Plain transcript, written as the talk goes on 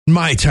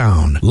My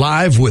Town,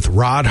 live with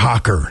Rod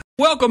Hawker.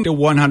 Welcome to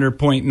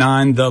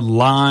 100.9 The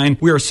Line.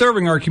 We are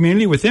serving our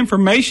community with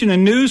information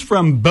and news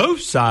from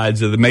both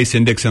sides of the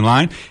Mason-Dixon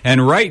line.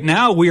 And right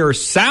now we are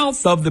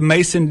south of the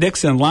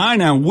Mason-Dixon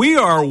line, and we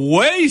are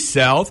way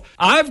south.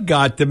 I've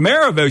got the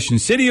mayor of Ocean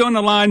City on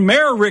the line,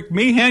 Mayor Rick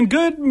Mehan.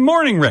 Good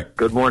morning, Rick.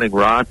 Good morning,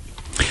 Rod.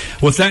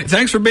 Well,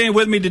 thanks for being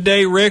with me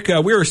today, Rick.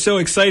 We are so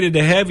excited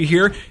to have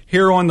you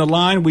here on the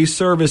line. We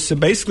service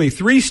basically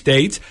 3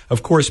 states,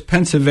 of course,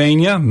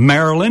 Pennsylvania,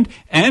 Maryland,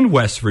 and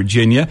West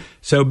Virginia.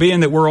 So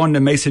being that we're on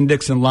the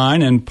Mason-Dixon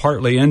line and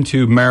partly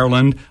into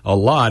Maryland a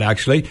lot,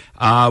 actually,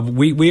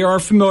 we are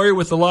familiar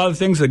with a lot of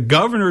things the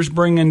governor's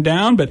bringing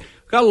down, but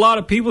got a lot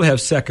of people that have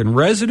second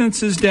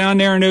residences down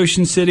there in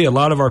Ocean City. A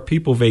lot of our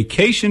people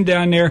vacation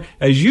down there,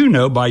 as you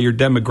know, by your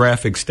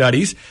demographic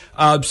studies.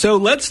 So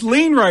let's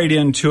lean right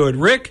into it.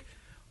 Rick,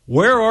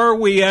 where are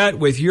we at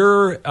with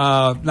your,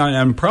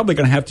 I'm probably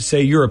going to have to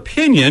say your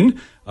opinion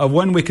of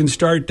when we can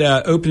start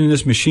opening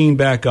this machine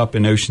back up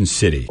in Ocean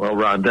City? Well,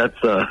 Ron, that's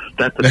a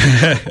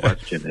difficult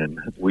question,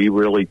 and we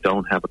really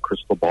don't have a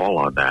crystal ball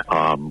on that.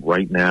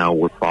 Right now,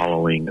 we're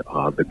following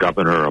the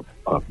governor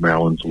of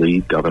Maryland's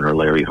lead, Governor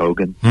Larry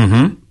Hogan,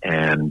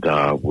 and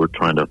we're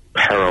trying to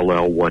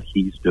parallel what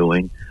he's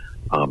doing.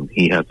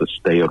 He has a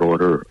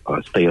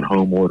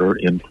stay-at-home order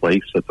in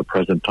place at the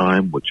present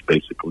time, which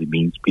basically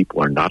means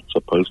people are not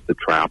supposed to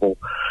travel.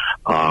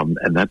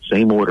 And that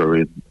same order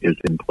is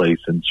in place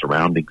in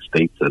surrounding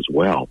states as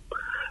well.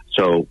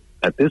 So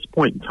at this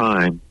point in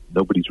time,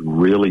 nobody's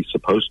really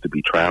supposed to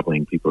be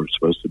traveling. People are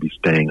supposed to be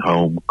staying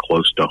home,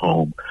 close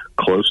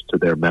to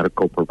their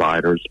medical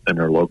providers and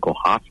their local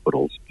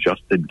hospitals,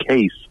 just in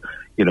case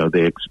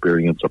they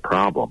experience a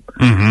problem.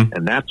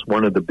 And that's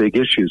one of the big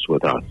issues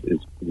with us is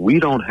we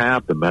don't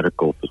have the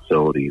medical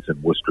facilities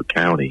in Worcester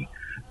County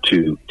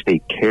to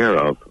take care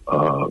of,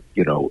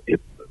 if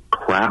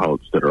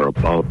crowds that are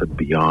above and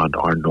beyond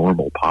our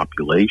normal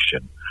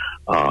population,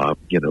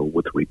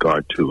 with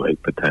regard to a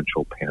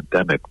potential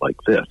pandemic like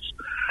this.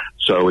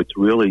 So it's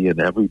really in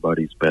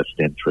everybody's best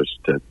interest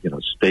to,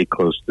 stay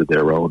close to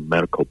their own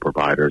medical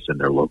providers and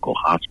their local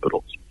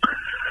hospitals.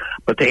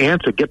 But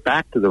to get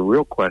back to the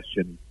real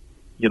question,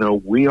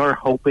 we are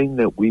hoping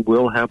that we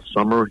will have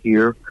summer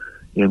here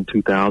in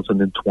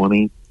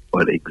 2020,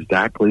 but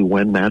exactly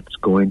when that's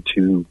going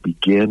to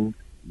begin,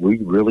 we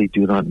really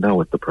do not know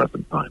at the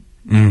present time.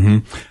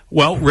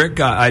 Well,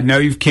 Rick, I know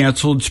you've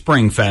canceled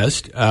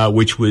Springfest,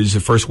 which was the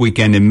first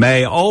weekend in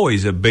May,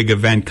 always a big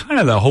event, kind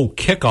of the whole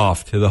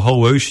kickoff to the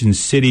whole Ocean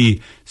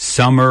City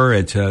summer.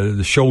 It's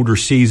the shoulder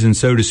season,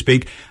 so to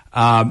speak.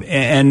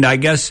 And I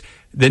guess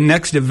the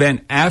next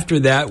event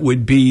after that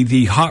would be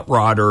the Hot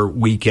Rodder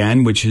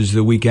weekend, which is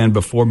the weekend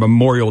before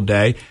Memorial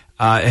Day.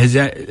 Has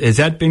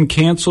that been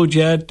canceled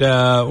yet?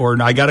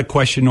 Or I got a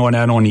question on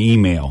that on the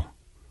email.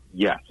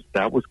 Yes,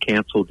 that was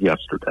canceled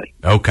yesterday.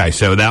 Okay,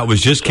 so that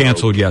was just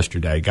canceled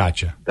yesterday.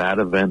 Gotcha. That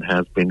event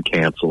has been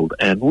canceled,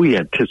 and we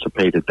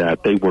anticipated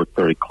that. They worked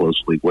very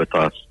closely with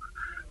us,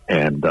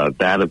 and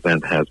that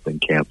event has been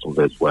canceled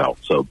as well.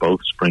 So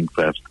both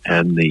Springfest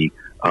and the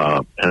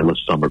endless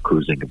summer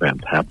cruising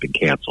events have been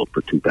canceled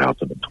for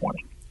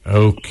 2020.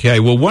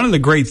 Okay. Well, one of the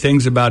great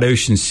things about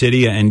Ocean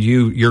City and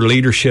your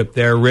leadership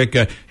there, Rick,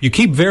 you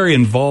keep very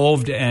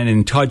involved and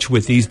in touch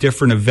with these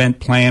different event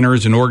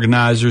planners and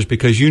organizers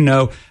because you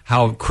know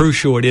how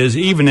crucial it is,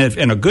 even if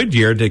in a good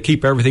year, to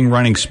keep everything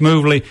running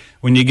smoothly.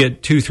 When you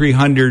get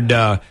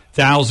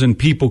 200,000-300,000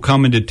 people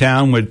coming to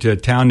town, with a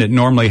town that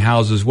normally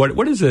houses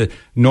what is a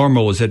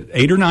normal? Is it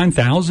 8,000 or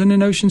 9,000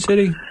 in Ocean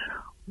City?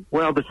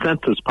 Well, the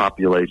census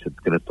population is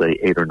going to say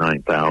 8,000 or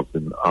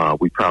 9,000.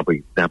 We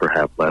probably never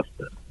have less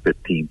than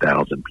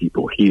 15,000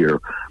 people here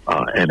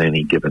at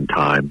any given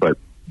time. But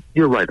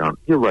you're right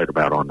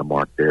about on the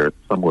mark there. It's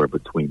somewhere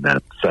between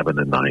that 7,000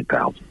 and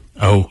 9,000.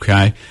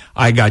 Okay,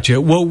 I got you.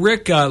 Well,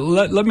 Rick,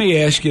 let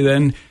me ask you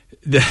then.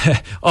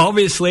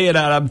 Obviously, and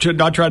I'm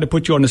not trying to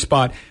put you on the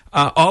spot.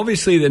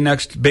 Obviously, the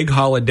next big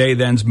holiday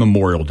then's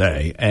Memorial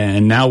Day,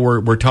 and now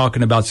we're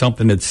talking about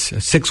something that's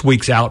 6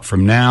 weeks out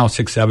from now,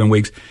 6-7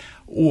 weeks.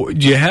 Do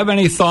you have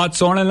any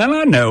thoughts on it? And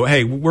I know,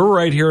 hey, we're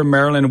right here in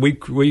Maryland. We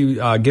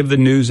give the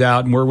news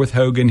out, and we're with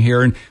Hogan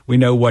here, and we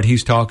know what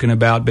he's talking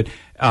about. But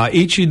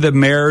each of the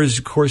mayors,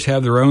 of course,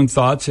 have their own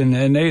thoughts,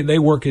 and they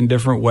work in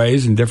different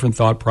ways and different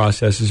thought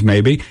processes,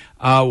 maybe.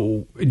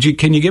 Can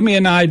you give me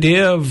an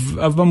idea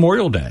of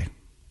Memorial Day?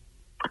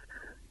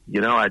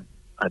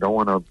 I don't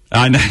want to.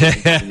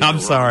 I'm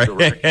sorry.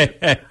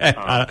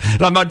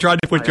 I'm not trying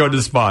to put you on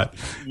the spot.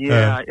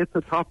 Yeah, it's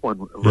a tough one.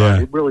 Right? Yeah.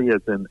 It really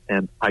is,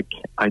 and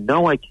I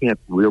know I can't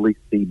really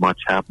see much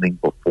happening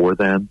before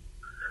then,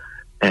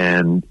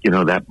 and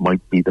that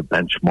might be the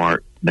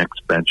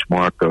next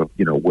benchmark of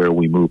where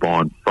we move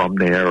on from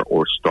there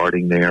or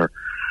starting there.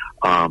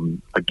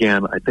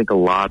 Again, I think a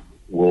lot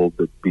will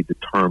be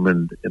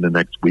determined in the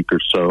next week or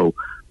so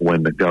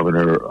when the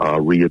governor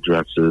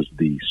readdresses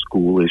the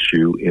school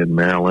issue in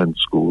Maryland.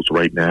 Schools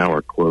right now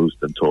are closed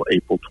until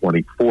April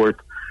 24th.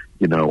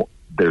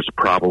 There's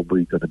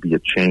probably going to be a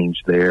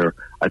change there.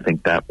 I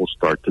think that will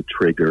start to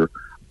trigger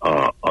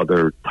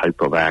other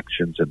type of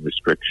actions and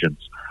restrictions.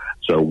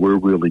 So we're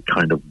really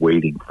kind of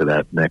waiting for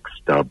that next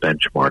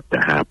benchmark to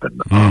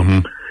happen.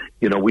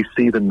 We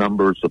see the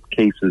numbers of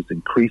cases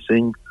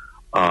increasing.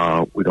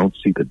 We don't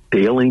see the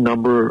daily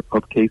number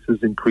of cases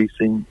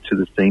increasing to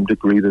the same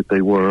degree that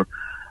they were,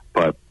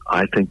 but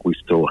I think we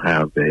still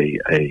have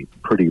a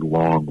pretty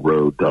long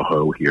road to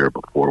hoe here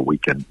before we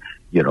can,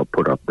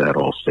 put up that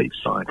all safe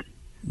sign.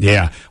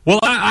 Yeah. Well,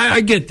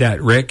 I get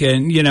that, Rick.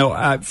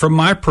 And, from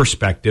my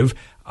perspective,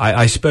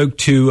 I spoke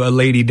to a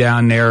lady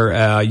down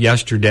there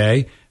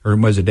yesterday, or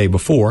was it the day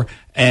before,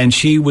 and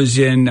she was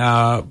in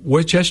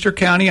Westchester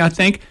County, I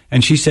think,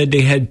 and she said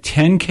they had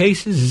 10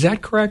 cases. Is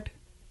that correct?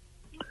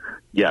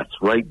 Yes.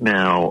 Right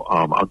now,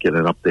 I'll get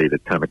an update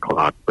at 10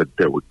 o'clock, but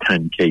there were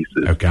 10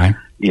 cases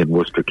in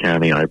Worcester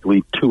County. I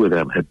believe 2 of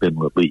them had been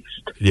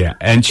released. Yeah,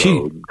 and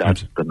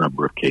that's the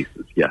number of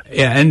cases, yes.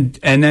 Yeah,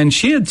 and then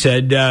she had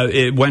said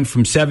it went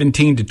from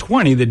 17 to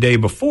 20 the day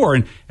before,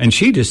 and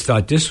she just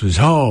thought this was,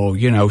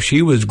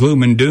 she was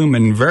gloom and doom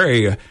and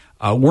very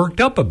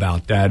worked up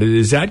about that.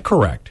 Is that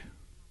correct?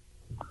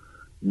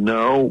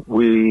 No,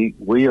 we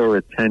are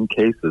at 10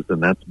 cases,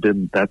 and that's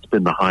been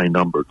the high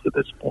number to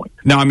this point.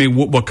 No, I mean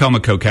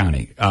Wacomico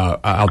County.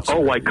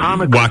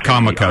 Wicomico.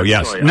 Wicomico,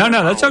 yes. Sorry, no,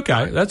 that's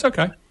okay. That's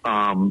okay.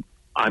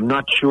 I'm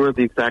not sure of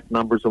the exact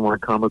numbers in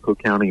Wicomico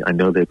County. I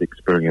know they've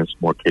experienced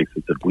more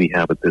cases than we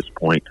have at this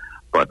point,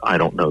 but I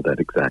don't know that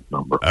exact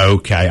number.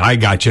 Okay, I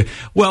got you.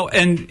 Well,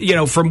 and,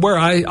 from where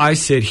I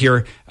sit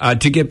here,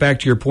 to get back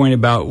to your point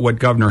about what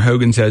Governor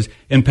Hogan says,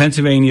 in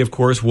Pennsylvania, of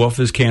course, Wolf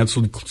has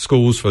canceled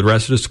schools for the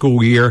rest of the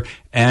school year,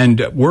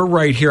 and we're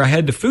right here. I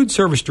had the food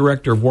service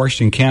director of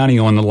Washington County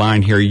on the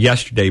line here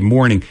yesterday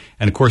morning,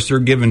 and, of course, they're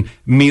giving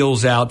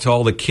meals out to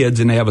all the kids,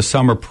 and they have a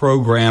summer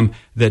program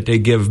that they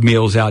give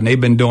meals out, and they've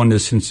been doing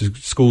this since the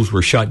schools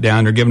were shut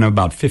down. They're giving them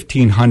about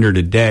 $1,500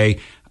 a day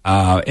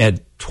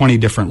at 20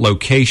 different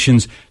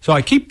locations. So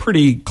I keep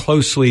pretty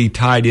closely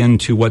tied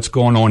into what's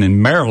going on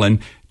in Maryland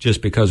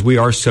just because we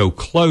are so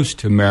close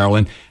to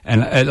Maryland.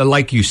 And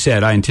like you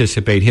said, I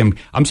anticipate him.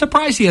 I'm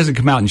surprised he hasn't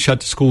come out and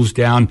shut the schools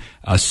down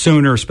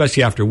sooner,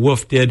 especially after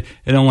Wolf did.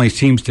 It only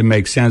seems to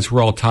make sense.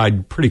 We're all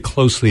tied pretty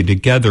closely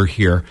together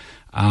here.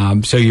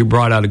 So you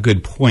brought out a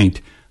good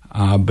point.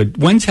 But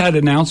when's that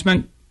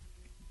announcement?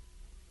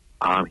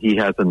 He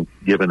hasn't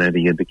given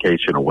any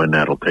indication of when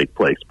that'll take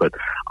place, but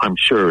I'm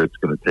sure it's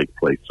going to take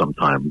place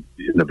sometime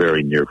in the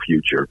very near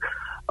future.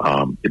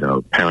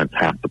 Parents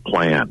have to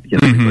plan.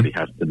 Everybody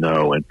has to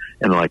know. And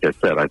like I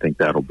said, I think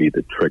that'll be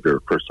the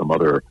trigger for some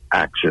other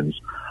actions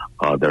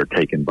that are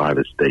taken by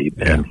the state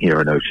and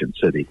here in Ocean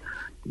City.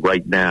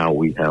 Right now,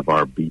 we have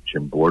our beach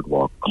and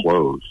boardwalk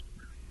closed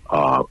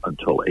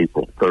until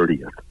April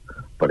 30th.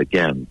 But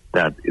again,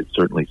 that is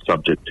certainly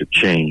subject to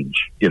change,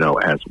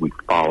 as we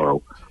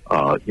follow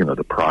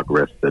the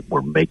progress that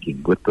we're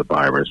making with the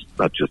virus,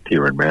 not just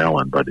here in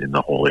Maryland, but in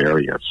the whole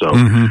area. So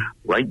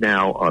right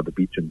now, the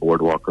beach and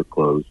boardwalk are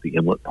closed. The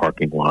inlet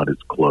parking lot is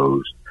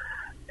closed.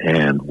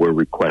 And we're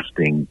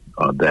requesting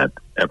that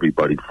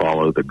everybody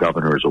follow the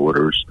governor's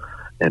orders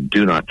and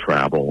do not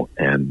travel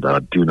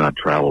do not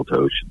travel to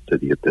Ocean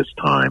City at this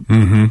time.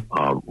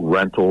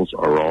 Rentals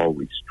are all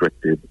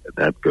restricted.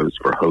 That goes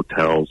for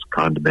hotels,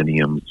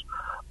 condominiums,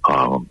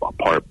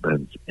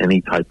 apartments,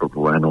 any type of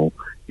rental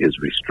is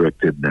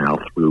restricted now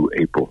through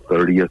April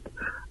 30th.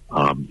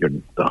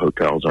 The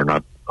hotels are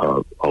not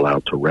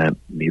allowed to rent.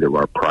 Neither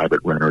are private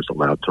renters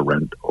allowed to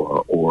rent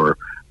or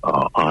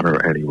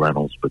honor any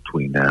rentals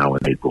between now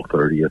and April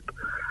 30th.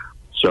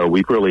 So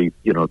we've really,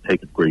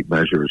 taken great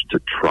measures to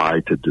try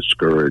to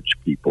discourage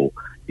people,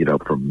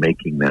 from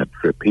making that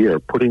trip here,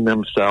 putting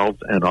themselves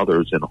and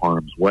others in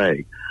harm's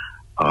way.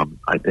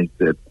 I think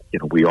that,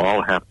 we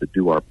all have to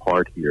do our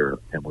part here,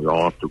 and we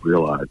all have to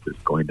realize there's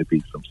going to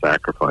be some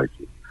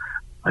sacrifices.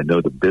 I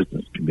know the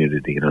business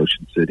community in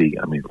Ocean City,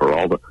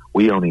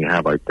 we only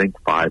have, I think,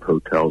 5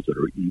 hotels that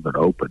are even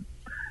open,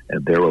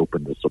 and they're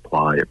open to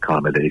supply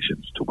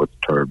accommodations to what's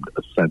termed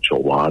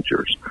essential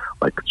lodgers,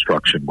 like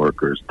construction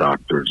workers,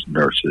 doctors,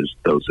 nurses,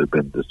 those who have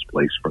been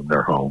displaced from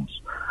their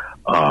homes.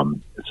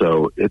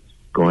 So it's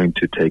going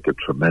to take a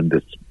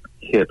tremendous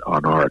hit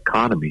on our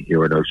economy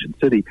here in Ocean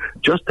City,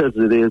 just as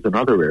it is in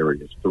other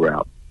areas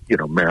throughout,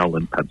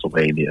 Maryland,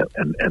 Pennsylvania,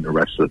 and the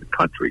rest of the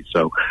country.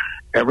 So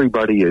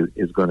everybody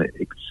is going to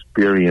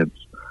experience,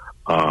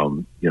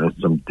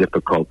 some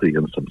difficulty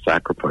and some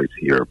sacrifice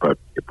here. But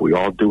if we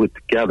all do it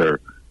together,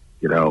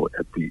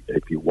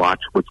 if you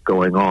watch what's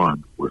going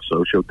on, where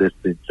social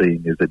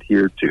distancing is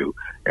adhered to,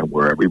 and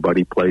where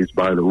everybody plays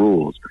by the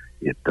rules,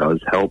 it does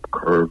help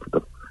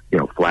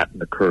flatten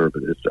the curve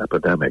of this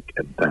epidemic,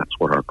 and that's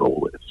what our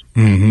goal is.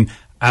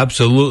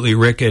 Absolutely,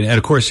 Rick. And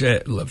of course,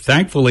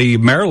 thankfully,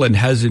 Maryland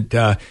hasn't,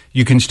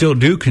 you can still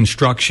do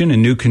construction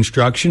and new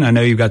construction. I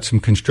know you've got some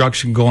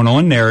construction going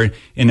on there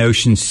in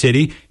Ocean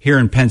City. Here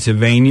in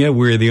Pennsylvania,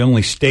 we're the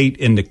only state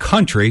in the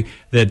country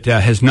that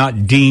has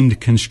not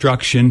deemed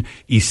construction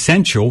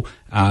essential.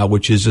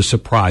 which is a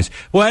surprise.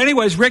 Well,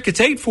 anyways, Rick, it's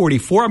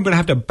 8:44. I'm going to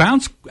have to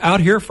bounce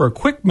out here for a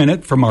quick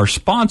minute from our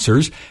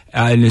sponsors,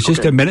 and it's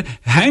just a minute.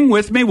 Hang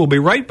with me. We'll be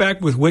right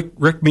back with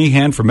Rick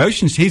Mehan from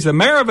Ocean City. He's the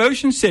mayor of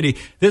Ocean City.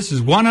 This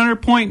is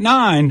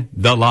 100.9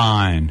 The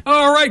Line.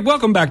 All right,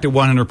 welcome back to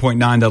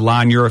 100.9 The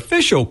Line, your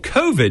official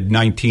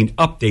COVID-19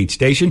 update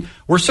station.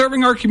 We're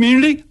serving our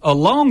community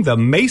along the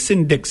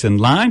Mason-Dixon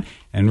line.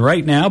 And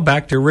right now,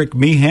 back to Rick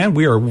Mehan.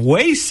 We are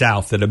way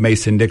south of the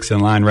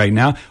Mason-Dixon line right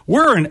now.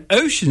 We're in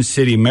Ocean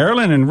City,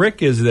 Maryland, and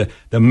Rick is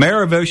the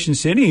mayor of Ocean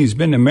City. He's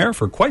been the mayor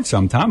for quite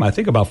some time, I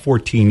think about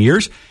 14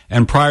 years.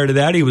 And prior to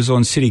that, he was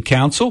on city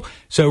council.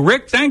 So,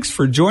 Rick, thanks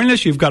for joining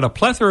us. You've got a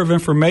plethora of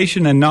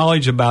information and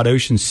knowledge about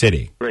Ocean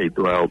City. Great.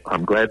 Well,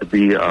 I'm glad to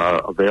be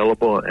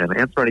available and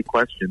answer any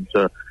questions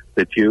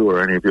that you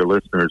or any of your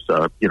listeners,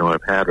 have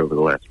had over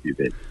the last few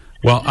days.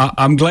 Well,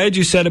 I'm glad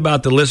you said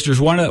about the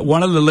listeners. One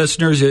of the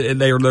listeners,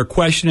 they're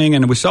questioning,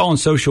 and we saw on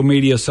social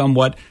media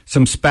somewhat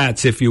some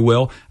spats, if you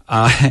will.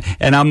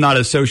 And I'm not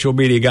a social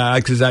media guy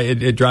because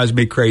it drives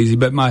me crazy.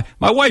 But my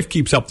wife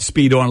keeps up the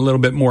speed on a little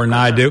bit more than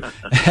I do.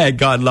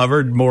 God love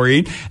her,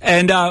 Maureen.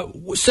 And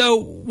so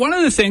one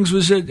of the things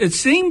was it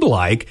seemed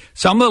like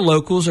some of the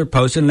locals are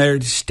posting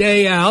there,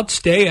 stay out.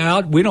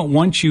 We don't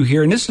want you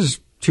here. And this is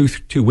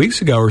two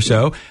weeks ago or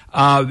so.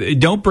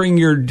 Don't bring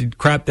your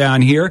crap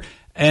down here.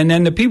 And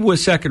then the people with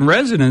second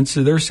residence,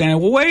 they're saying,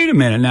 well, wait a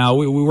minute now.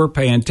 We're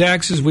paying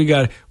taxes. We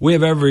have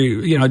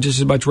every, just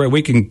as much right.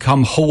 We can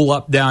come hole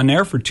up down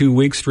there for 2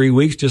 weeks, 3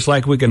 weeks, just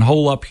like we can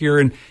hole up here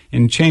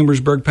in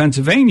Chambersburg,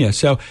 Pennsylvania.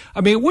 So,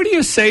 I mean, what do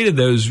you say to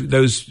those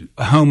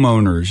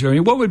homeowners? I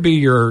mean, what would be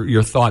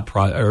your thought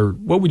or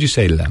what would you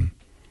say to them?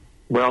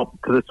 Well,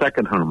 to the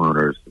second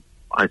homeowners,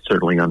 I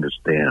certainly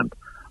understand,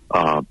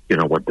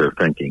 what they're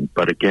thinking.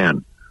 But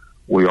again,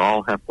 we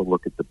all have to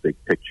look at the big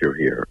picture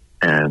here.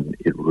 And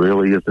it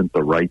really isn't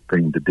the right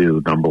thing to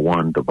do, number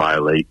one, to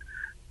violate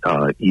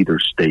either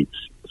state's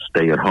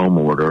stay-at-home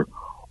order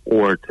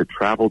or to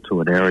travel to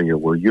an area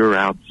where you're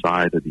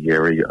outside of the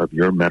area of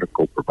your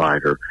medical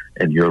provider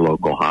and your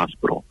local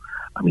hospital.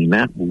 I mean,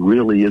 that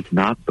really is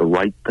not the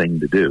right thing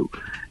to do.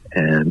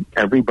 And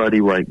everybody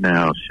right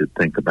now should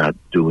think about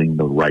doing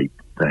the right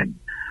thing.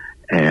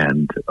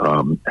 And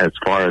as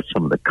far as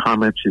some of the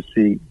comments you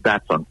see,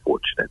 that's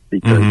unfortunate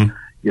because,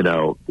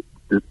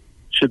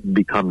 shouldn't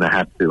become the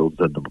Hatfields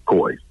and the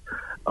McCoys.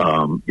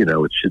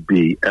 It should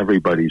be,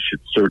 everybody should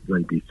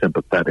certainly be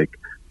sympathetic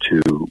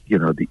to,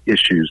 the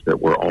issues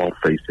that we're all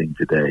facing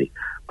today.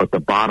 But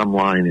the bottom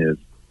line is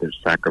there's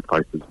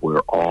sacrifices we're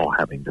all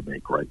having to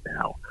make right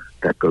now.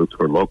 That goes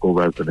for local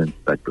residents,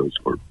 that goes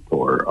for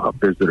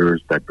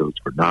visitors, that goes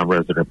for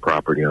non-resident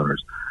property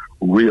owners.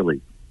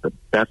 Really, the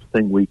best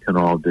thing we can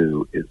all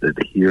do is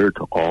adhere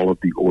to all of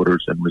the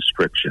orders and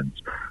restrictions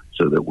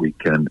so that we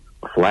can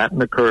flatten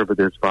the curve of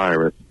this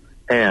virus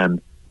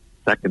and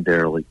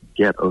secondarily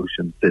get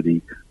Ocean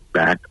City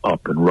back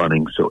up and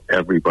running so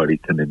everybody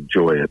can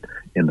enjoy it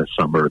in the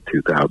summer of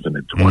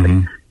 2020.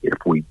 Mm-hmm. If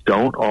we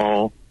don't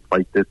all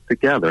fight this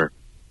together,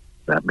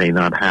 that may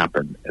not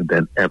happen, and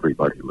then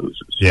everybody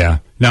loses. Yeah.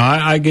 No,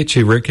 I get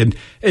you, Rick. And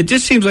it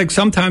just seems like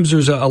sometimes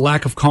there's a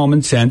lack of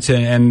common sense,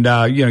 and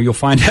you'll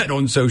find that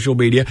on social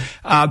media.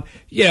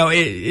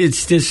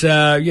 It's just,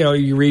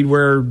 you read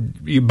where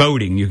you're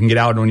boating. You can get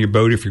out on your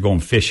boat if you're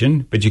going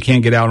fishing, but you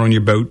can't get out on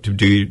your boat to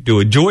do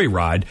a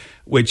joyride.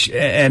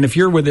 And if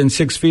you're within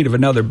 6 feet of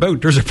another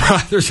boat, there's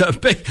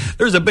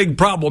a big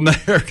problem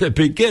there to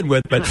begin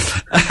with. But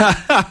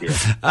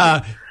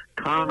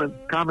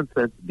common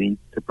sense needs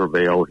to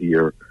prevail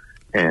here,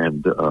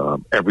 and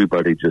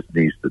everybody just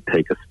needs to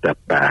take a step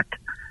back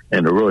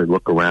and to really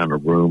look around the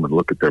room and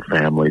look at their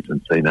families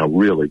and say, now,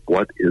 really,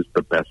 what is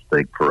the best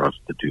thing for us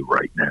to do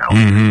right now?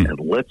 Mm-hmm. And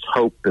let's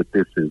hope that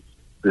this is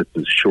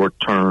short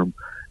term,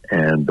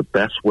 and the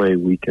best way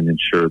we can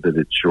ensure that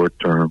it's short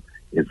term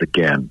is,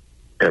 again,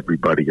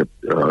 everybody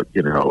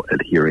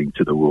adhering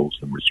to the rules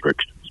and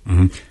restrictions.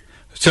 Mm-hmm.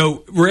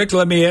 So, Rick,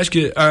 let me ask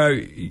you,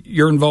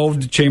 you're involved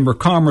in the Chamber of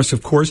Commerce,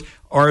 of course.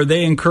 Are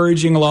they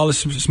encouraging a lot of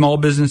small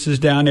businesses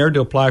down there to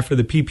apply for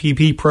the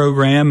PPP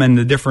program and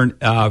the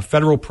different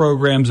federal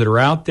programs that are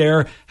out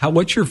there?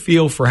 What's your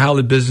feel for how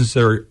the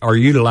businesses are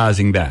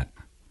utilizing that?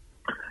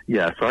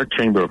 Yes, our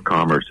Chamber of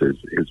Commerce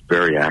is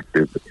very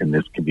active in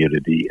this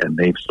community, and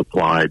they've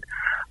supplied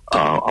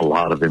a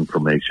lot of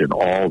information,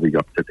 all the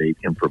up-to-date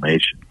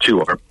information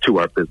to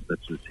our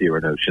businesses here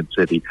in Ocean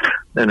City,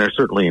 and they're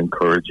certainly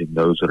encouraging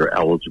those that are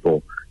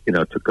eligible,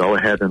 to go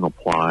ahead and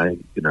apply,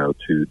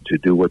 to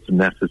do what's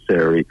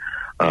necessary,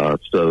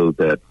 so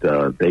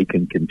that they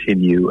can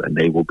continue and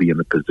they will be in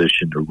a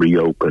position to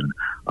reopen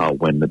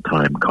when the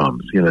time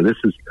comes.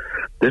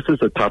 This is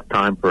a tough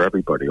time for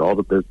everybody, all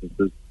the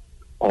businesses,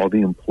 all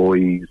the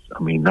employees.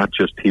 I mean, not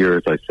just here,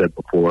 as I said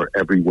before,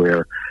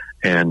 everywhere.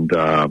 And,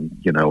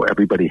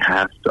 everybody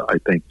has to, I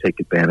think, take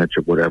advantage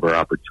of whatever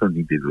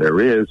opportunity there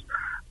is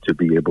to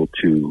be able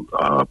to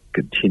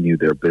continue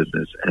their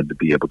business and to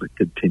be able to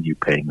continue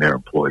paying their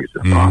employees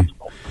if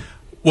possible.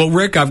 Well,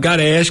 Rick, I've got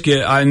to ask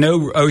you, I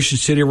know Ocean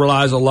City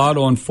relies a lot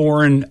on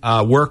foreign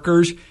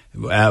workers.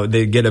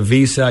 They get a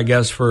visa, I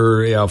guess,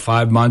 for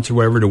 5 months or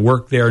whatever to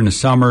work there in the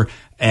summer.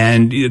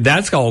 And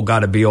that's all got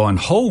to be on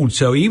hold.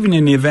 So even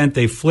in the event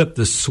they flip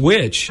the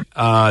switch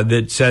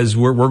that says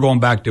we're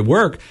going back to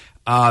work,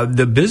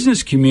 the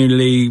business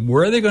community,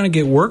 where are they going to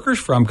get workers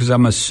from? Because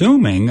I'm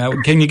assuming,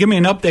 can you give me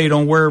an update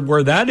on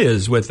where that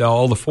is with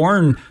all the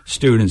foreign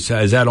students?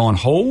 Is that on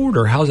hold,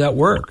 or how's that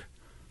work?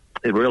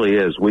 It really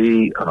is.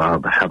 We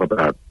have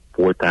about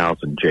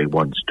 4,000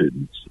 J1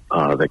 students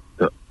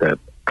that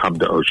come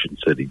to Ocean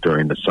City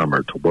during the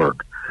summer to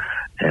work.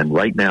 And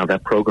right now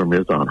that program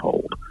is on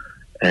hold.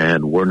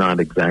 And we're not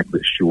exactly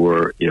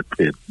sure if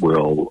it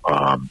will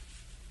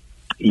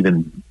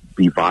even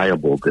be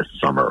viable this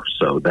summer.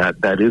 So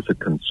that is a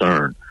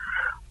concern.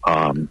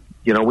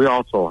 We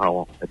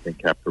also, I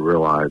think, have to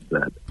realize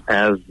that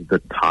as the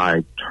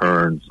tide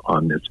turns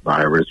on this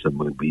virus and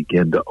we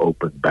begin to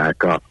open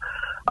back up,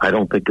 I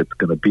don't think it's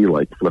going to be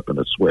like flipping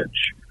a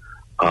switch.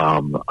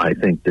 I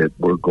think that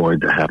we're going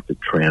to have to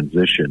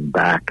transition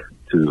back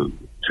to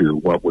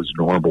what was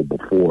normal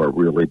before,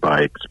 really,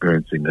 by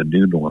experiencing a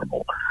new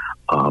normal.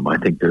 I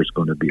think there's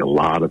going to be a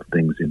lot of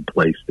things in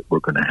place that we're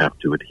going to have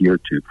to adhere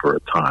to for a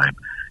time,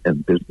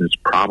 and business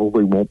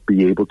probably won't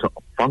be able to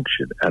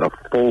function at a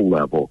full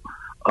level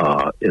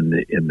in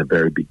the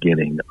very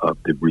beginning of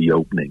the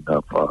reopening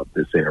of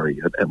this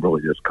area and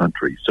really this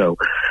country. So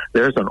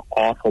there's an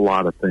awful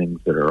lot of things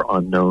that are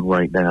unknown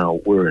right now.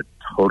 We're in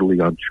totally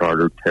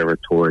uncharted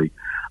territory.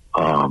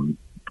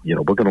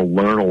 We're going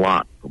to learn a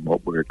lot from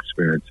what we're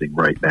experiencing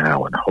right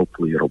now, and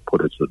hopefully it'll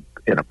put us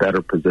in a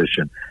better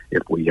position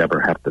if we ever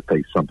have to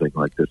face something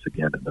like this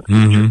again in the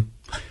future. Mm-hmm.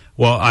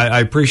 Well, I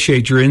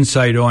appreciate your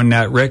insight on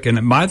that, Rick.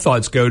 And my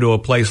thoughts go to a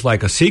place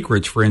like a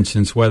Secrets, for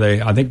instance,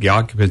 where I think the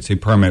occupancy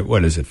permit,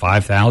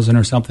 5,000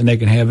 or something they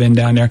can have in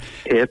down there?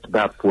 It's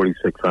about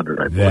 4,600,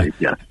 I believe,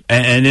 yes.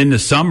 And in the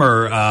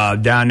summer,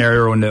 down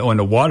there on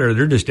the water,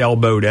 they're just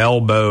elbow to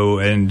elbow.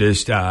 And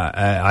just,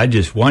 I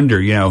just wonder,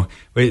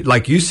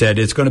 like you said,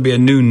 it's going to be a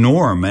new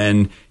norm.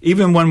 And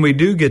even when we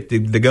do get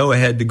the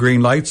go-ahead, the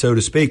green light, so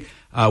to speak,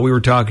 we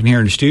were talking here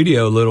in the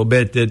studio a little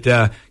bit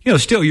that,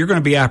 still you're going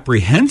to be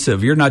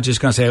apprehensive. You're not just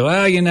going to say, well,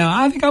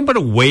 I think I'm going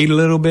to wait a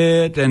little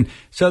bit. And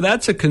so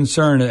that's a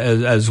concern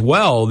as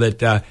well that,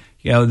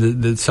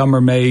 the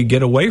summer may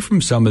get away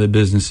from some of the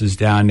businesses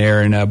down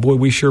there. And, boy,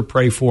 we sure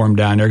pray for them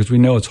down there because we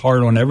know it's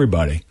hard on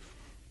everybody.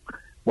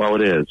 Well,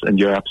 it is. And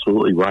you're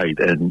absolutely right.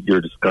 And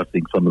you're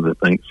discussing some of the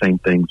same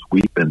things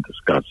we've been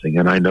discussing.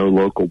 And I know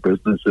local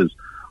businesses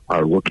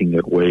are looking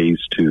at ways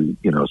to,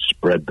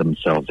 spread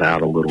themselves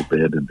out a little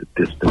bit and to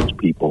distance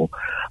people.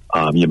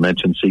 You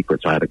mentioned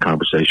Secrets. I had a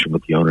conversation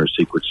with the owner of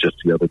Secrets just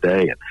the other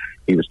day, and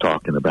he was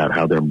talking about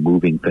how they're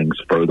moving things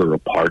further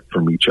apart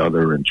from each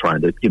other and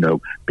trying to,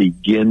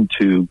 begin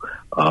to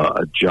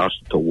adjust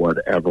to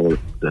whatever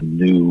the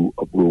new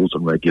rules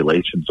and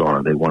regulations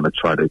are. They want to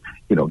try to,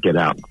 get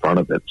out in front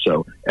of it.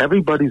 So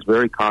everybody's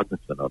very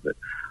cognizant of it.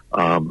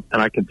 And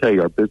I can tell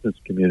you, our business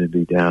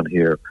community down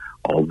here,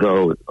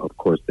 although, of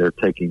course, they're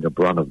taking the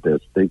brunt of this,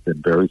 they've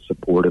been very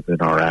supportive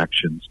in our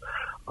actions.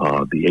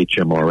 The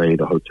HMRA,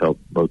 the Hotel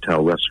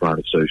Motel Restaurant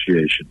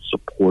Association,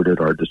 supported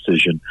our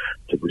decision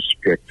to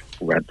restrict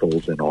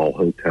rentals in all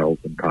hotels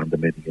and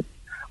condominiums.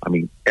 I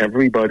mean,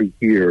 everybody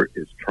here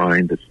is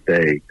trying to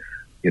stay,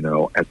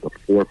 at the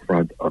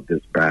forefront of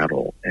this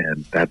battle,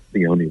 and that's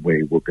the only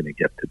way we're going to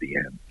get to the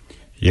end.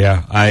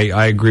 Yeah,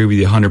 I agree with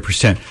you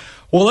 100%.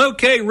 Well,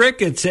 okay,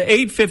 Rick, it's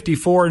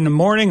 8:54 in the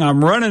morning.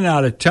 I'm running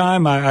out of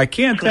time. I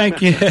can't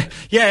thank you.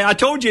 Yeah, I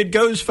told you it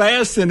goes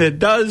fast, and it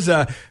does.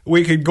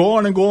 We could go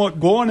on and go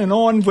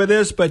on with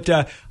this, but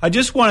I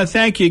just want to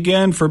thank you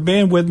again for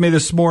being with me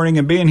this morning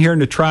and being here in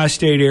the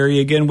tri-state area.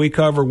 Again, we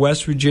cover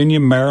West Virginia,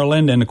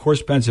 Maryland, and, of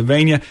course,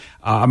 Pennsylvania.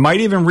 I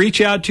might even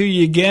reach out to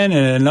you again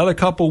in another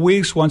couple of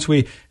weeks once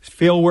we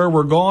feel where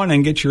we're going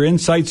and get your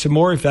insights some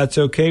more, if that's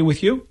okay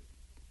with you.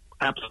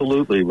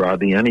 Absolutely,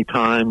 Rodney.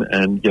 Anytime.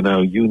 And,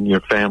 you and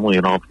your family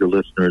and all of your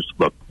listeners,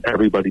 look,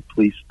 everybody,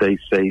 please stay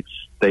safe,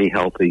 stay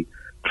healthy,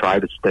 try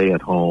to stay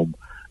at home,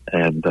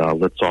 and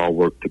let's all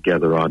work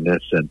together on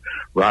this. And,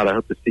 Rod, I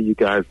hope to see you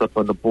guys up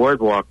on the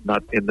boardwalk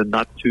in the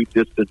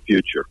not-too-distant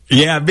future.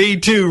 Yeah, me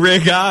too,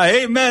 Rick.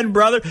 Amen,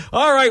 brother.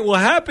 All right,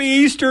 well, happy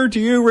Easter to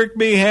you, Rick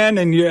Mehan,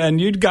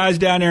 and you guys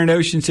down there in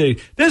Ocean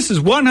City. This is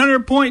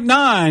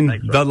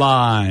 100.9 The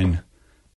Line.